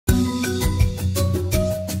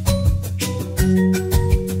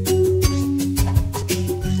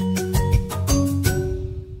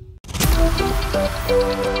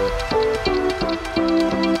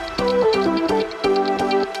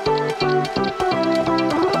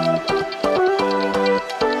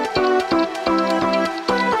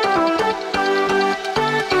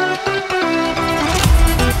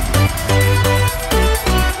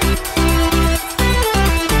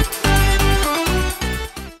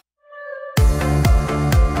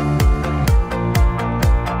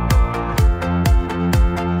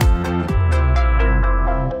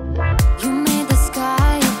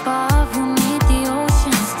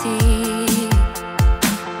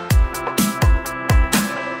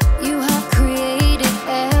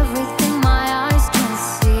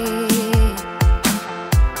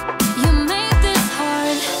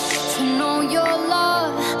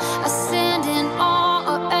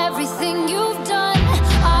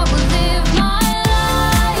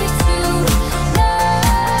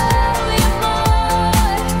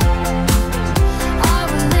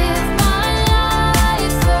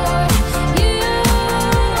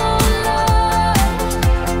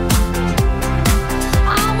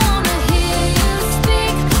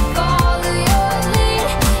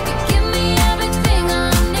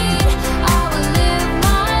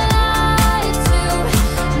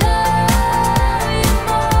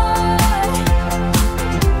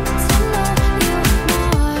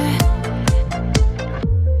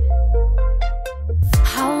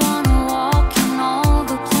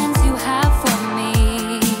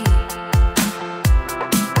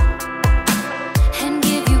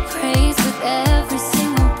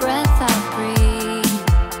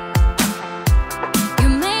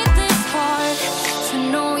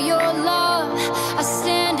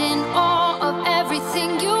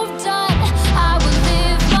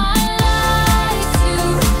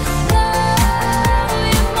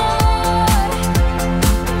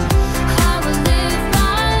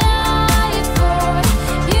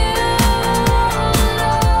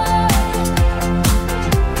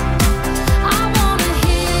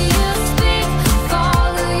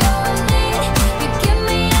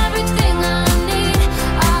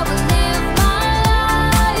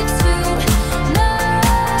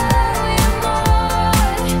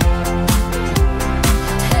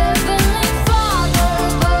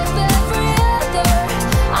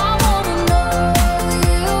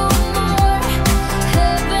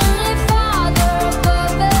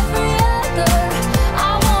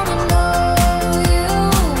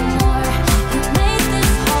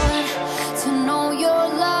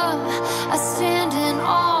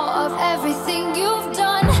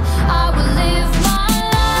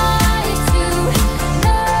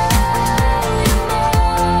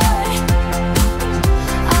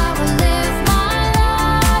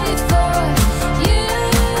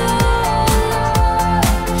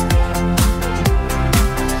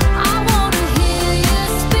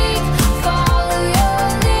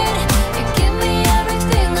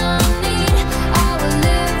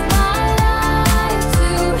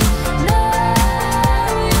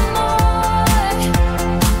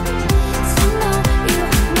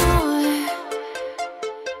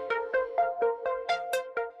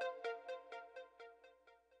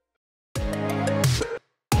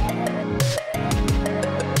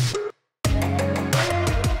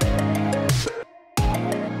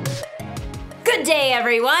Hey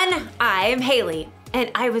everyone, I'm Haley,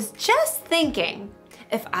 and I was just thinking,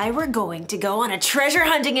 if I were going to go on a treasure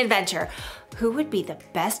hunting adventure, who would be the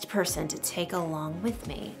best person to take along with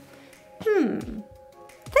me?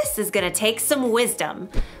 This is gonna take some wisdom.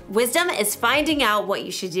 Wisdom is finding out what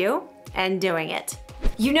you should do and doing it.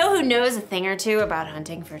 You know who knows a thing or two about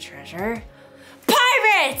hunting for treasure?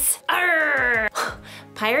 Pirates! Arr!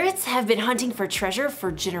 Pirates have been hunting for treasure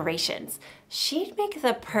for generations. She'd make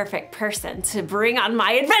the perfect person to bring on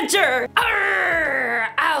my adventure. Arr!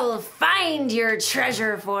 I'll find your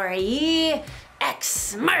treasure for ye.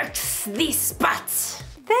 X marks the spot.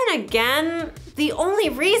 Then again, the only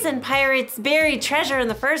reason pirates buried treasure in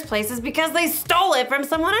the first place is because they stole it from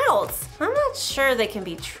someone else. I'm not sure they can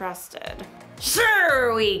be trusted.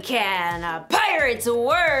 Sure we can. A pirate's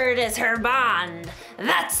word is her bond.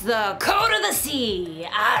 That's the code of the sea.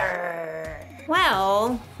 Arr.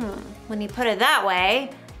 Well, when you put it that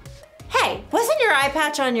way. Hey, wasn't your eye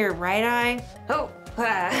patch on your right eye? Oh,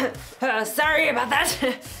 sorry about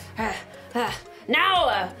that.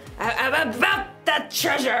 Now, about that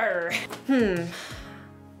treasure.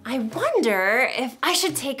 I wonder if I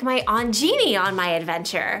should take my Aunt Jeannie on my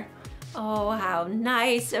adventure. Oh, how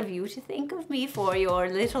nice of you to think of me for your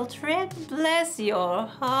little trip. Bless your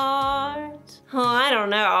heart. Oh, I don't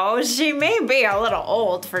know. She may be a little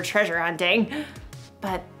old for treasure hunting.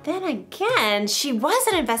 But then again, she was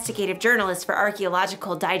an investigative journalist for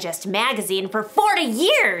Archaeological Digest magazine for 40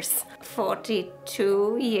 years.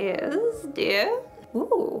 42 years, dear?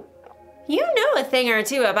 Ooh. You know a thing or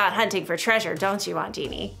two about hunting for treasure, don't you, Aunt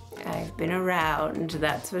Jeannie? I've been around,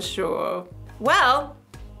 that's for sure. Well,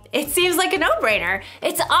 it seems like a no-brainer.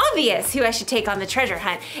 It's obvious who I should take on the treasure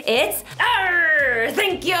hunt. It's,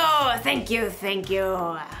 thank you.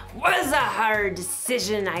 Was a hard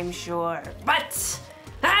decision, I'm sure, but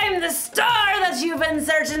I'm the star that you've been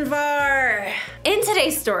searching for. In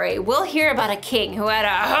today's story, we'll hear about a king who had a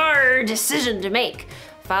hard decision to make.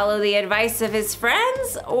 Follow the advice of his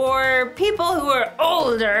friends or people who are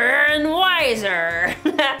older and wiser.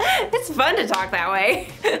 It's fun to talk that way.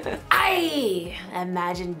 I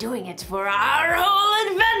imagine doing it for our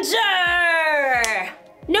whole adventure.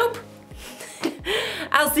 Nope.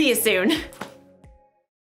 I'll see you soon.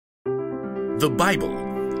 The Bible.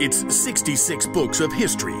 It's 66 books of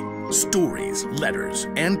history, stories, letters,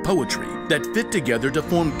 and poetry that fit together to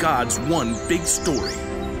form God's one big story.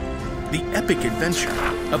 The epic adventure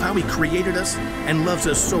of how He created us and loves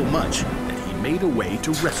us so much that He made a way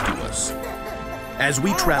to rescue us. As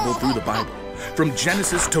we travel through the Bible, from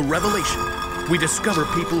Genesis to Revelation, we discover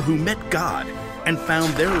people who met God and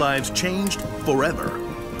found their lives changed forever.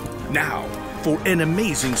 Now, for an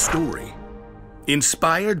amazing story,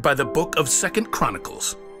 inspired by the book of 2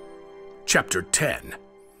 Chronicles, chapter 10.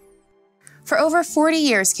 For over 40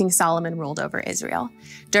 years, King Solomon ruled over Israel.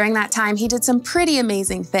 During that time, he did some pretty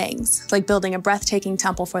amazing things, like building a breathtaking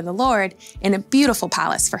temple for the Lord and a beautiful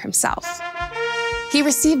palace for himself. He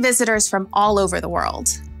received visitors from all over the world.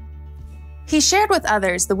 He shared with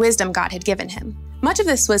others the wisdom God had given him. Much of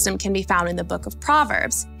this wisdom can be found in the book of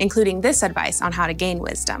Proverbs, including this advice on how to gain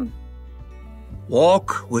wisdom.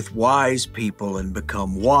 Walk with wise people and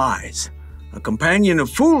become wise. A companion of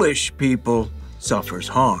foolish people suffers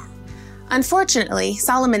harm. Unfortunately,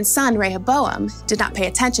 Solomon's son Rehoboam did not pay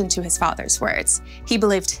attention to his father's words. He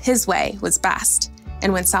believed his way was best.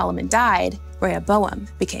 And when Solomon died, Rehoboam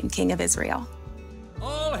became king of Israel.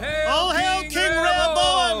 All hail King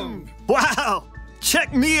Rehoboam! Wow,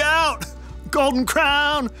 check me out! Golden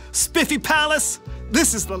crown, spiffy palace,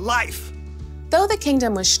 this is the life. Though the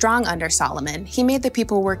kingdom was strong under Solomon, he made the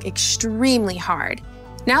people work extremely hard.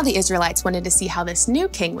 Now the Israelites wanted to see how this new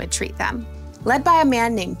king would treat them. Led by a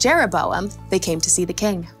man named Jeroboam, they came to see the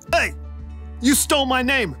king. Hey, you stole my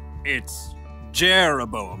name. It's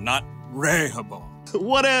Jeroboam, not Rehoboam.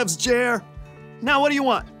 Whatevs, Jer. Now what do you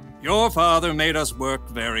want? Your father made us work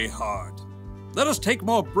very hard. Let us take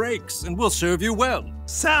more breaks and we'll serve you well.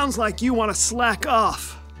 Sounds like you want to slack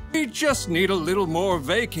off. We just need a little more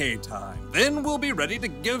vacay time. Then we'll be ready to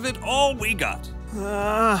give it all we got.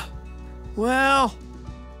 Well,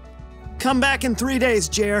 come back in 3 days,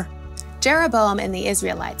 Jer. Jeroboam and the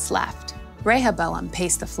Israelites left. Rehoboam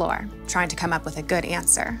paced the floor, trying to come up with a good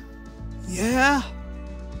answer. Yeah?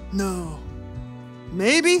 No.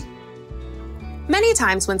 Maybe? Many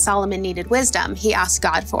times when Solomon needed wisdom, he asked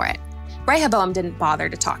God for it. Rehoboam didn't bother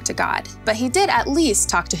to talk to God, but he did at least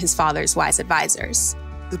talk to his father's wise advisors.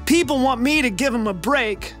 The people want me to give them a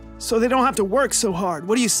break so they don't have to work so hard.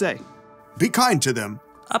 What do you say? Be kind to them.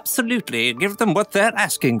 Absolutely. Give them what they're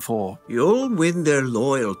asking for. You'll win their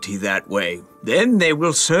loyalty that way. Then they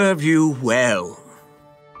will serve you well.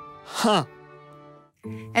 Huh.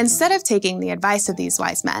 Instead of taking the advice of these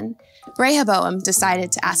wise men, Rehoboam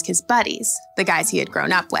decided to ask his buddies, the guys he had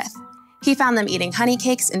grown up with. He found them eating honey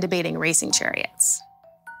cakes and debating racing chariots.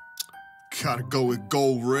 Gotta go with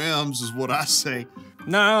gold rims is what I say.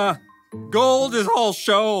 Nah, gold is all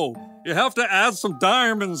show. You have to add some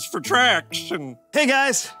diamonds for traction. Hey,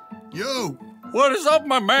 guys. Yo. What is up,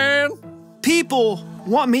 my man? People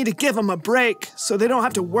want me to give them a break so they don't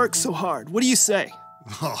have to work so hard. What do you say?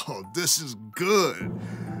 Oh, this is good.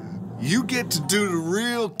 You get to do the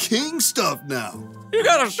real king stuff now. You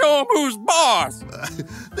gotta show them who's boss.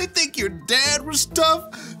 They think your dad was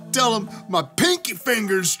tough? Tell them my pinky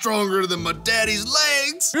finger's stronger than my daddy's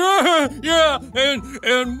legs. Yeah,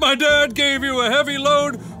 and my dad gave you a heavy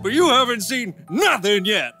load, but you haven't seen nothing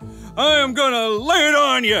yet. I am gonna lay it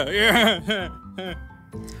on you.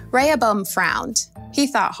 Rehoboam frowned. He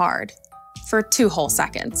thought hard. For 2 whole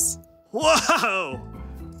seconds. Whoa!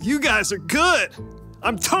 You guys are good.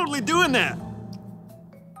 I'm totally doing that.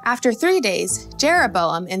 After 3 days,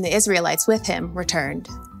 Jeroboam and the Israelites with him returned.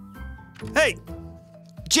 Hey,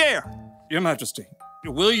 Jer. Your Majesty,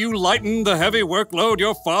 will you lighten the heavy workload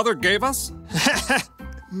your father gave us?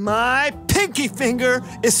 My pinky finger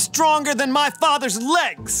is stronger than my father's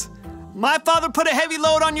legs. My father put a heavy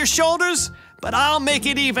load on your shoulders, but I'll make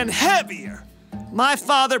it even heavier. My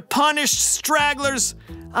father punished stragglers.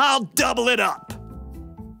 I'll double it up.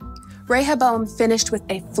 Rehoboam finished with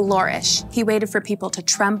a flourish. He waited for people to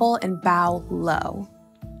tremble and bow low.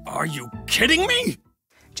 Are you kidding me?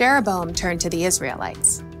 Jeroboam turned to the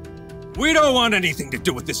Israelites. We don't want anything to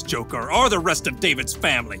do with this joker or the rest of David's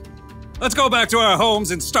family. Let's go back to our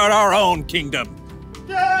homes and start our own kingdom.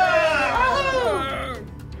 Yeah!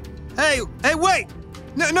 Hey, wait!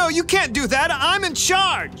 No, you can't do that. I'm in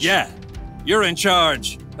charge. Yeah, you're in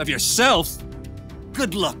charge of yourself.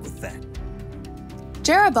 Good luck with that.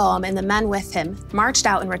 Jeroboam and the men with him marched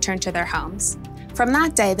out and returned to their homes. From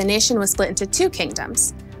that day, the nation was split into 2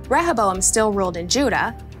 kingdoms. Rehoboam still ruled in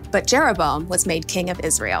Judah, but Jeroboam was made king of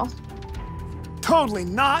Israel. Totally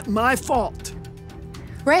not my fault.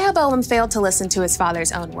 Rehoboam failed to listen to his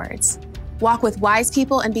father's own words. Walk with wise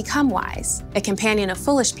people and become wise. A companion of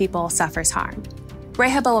foolish people suffers harm.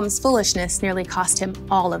 Rehoboam's foolishness nearly cost him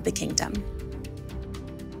all of the kingdom.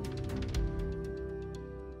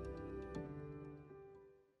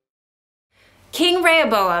 King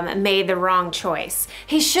Rehoboam made the wrong choice.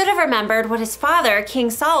 He should have remembered what his father, King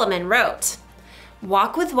Solomon, wrote.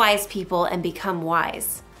 Walk with wise people and become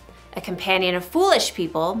wise. A companion of foolish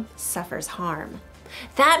people suffers harm.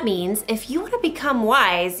 That means if you want to become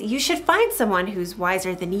wise, you should find someone who's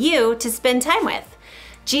wiser than you to spend time with.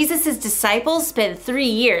 Jesus' disciples spent 3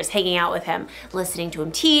 years hanging out with him, listening to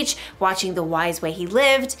him teach, watching the wise way he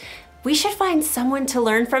lived. We should find someone to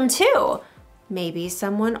learn from too. Maybe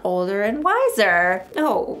someone older and wiser.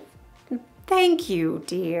 Oh, thank you,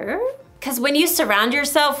 dear. Because when you surround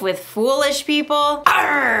yourself with foolish people,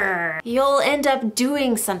 you'll end up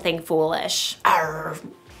doing something foolish.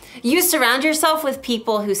 You surround yourself with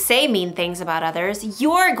people who say mean things about others,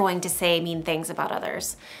 you're going to say mean things about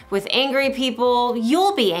others. With angry people,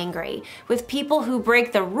 you'll be angry. With people who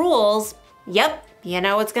break the rules, yep, you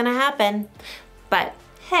know what's gonna happen. But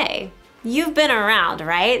hey, you've been around,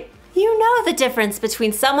 right? You know the difference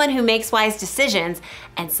between someone who makes wise decisions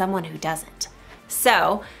and someone who doesn't.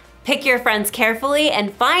 So, pick your friends carefully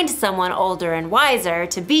and find someone older and wiser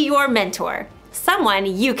to be your mentor, someone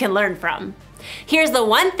you can learn from. Here's the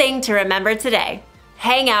one thing to remember today.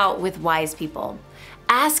 Hang out with wise people.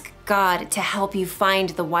 Ask God to help you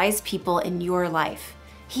find the wise people in your life.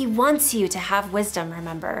 He wants you to have wisdom,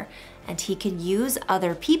 remember, and He can use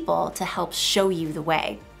other people to help show you the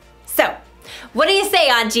way. So, what do you say,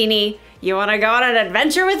 Aunt Jeannie? You want to go on an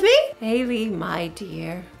adventure with me? Haley, my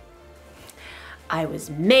dear, I was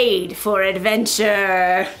made for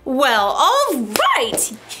adventure. Well, all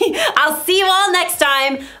right. I'll see you all next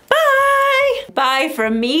time. Bye. Bye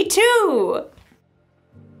from me too.